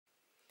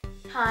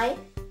Hi,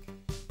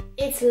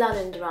 it's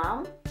London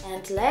Drum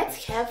and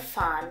let's have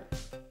fun.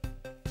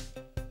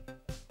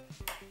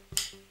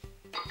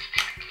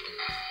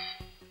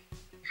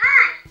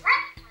 Hi,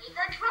 let's play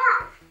the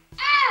drums.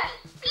 A,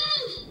 B,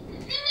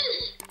 C.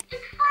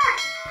 It's fun.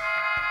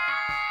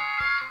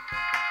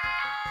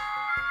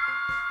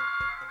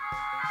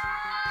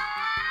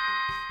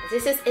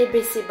 This is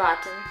ABC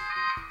button.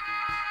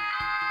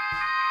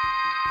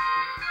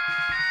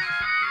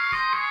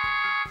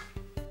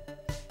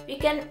 We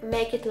can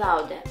make it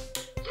louder. Hit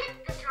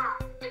the drum.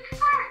 It's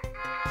fun.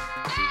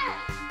 A, B,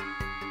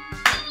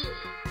 C,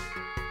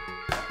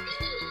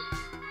 D,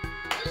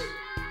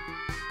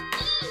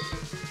 E,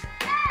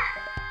 F,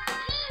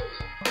 G,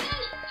 H,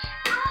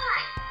 I,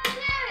 J.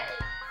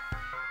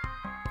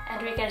 And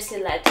we can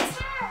see letters.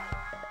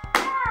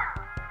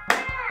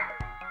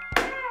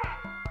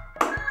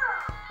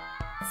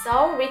 So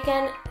we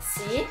can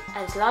see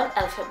and learn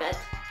alphabet.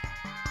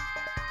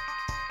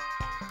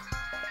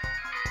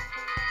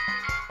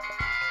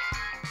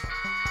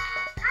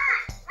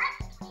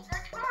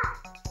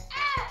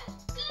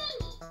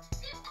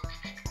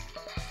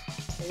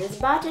 This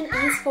button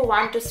is for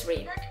 1 to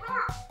 3.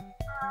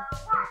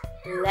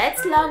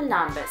 Let's learn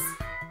numbers.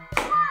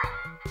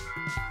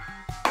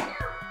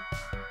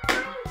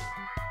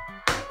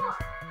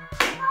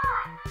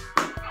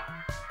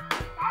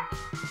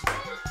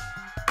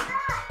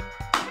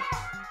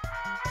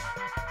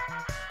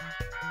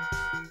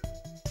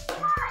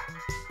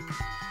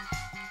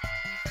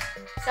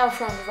 So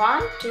from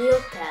 1 till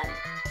 10.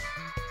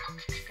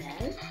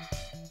 10.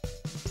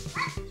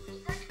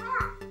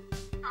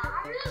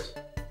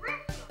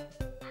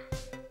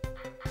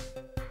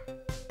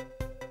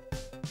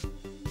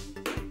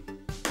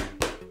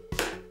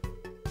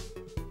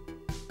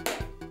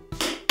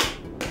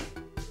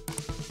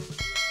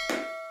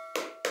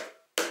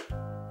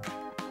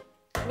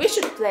 We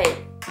should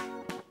play.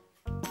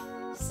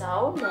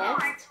 So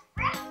next.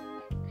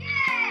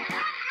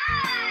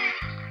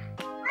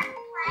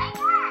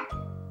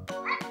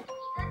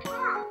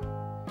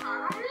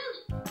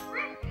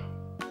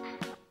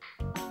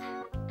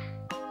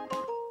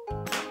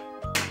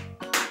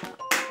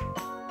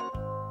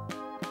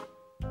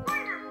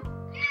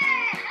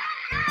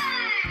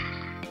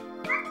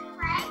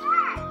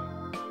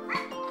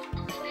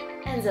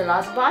 And the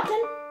last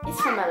button is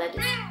for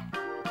melodies.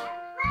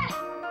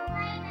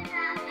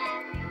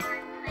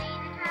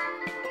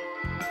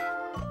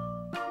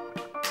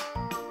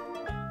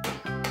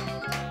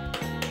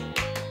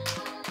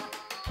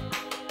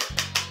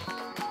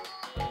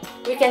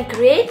 We can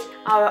create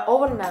our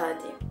own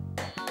melody.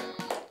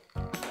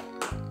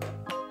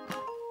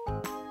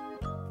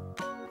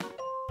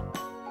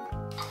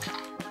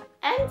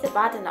 And the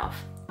button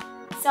off.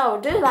 So,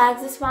 do you like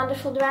this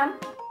wonderful drum?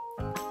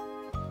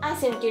 I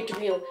think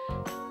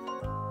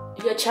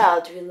your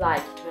child will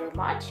like it very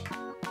much.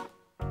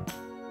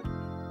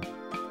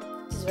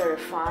 It is very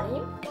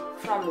funny,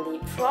 from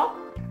LeapFrog.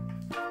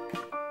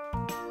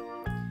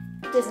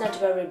 It is not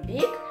very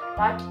big,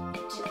 but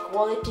the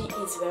quality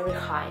is very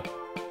high.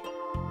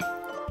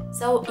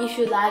 So if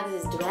you like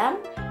this drum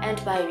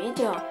and my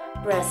video,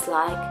 press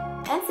like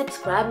and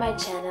subscribe my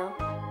channel.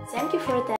 Thank you for that.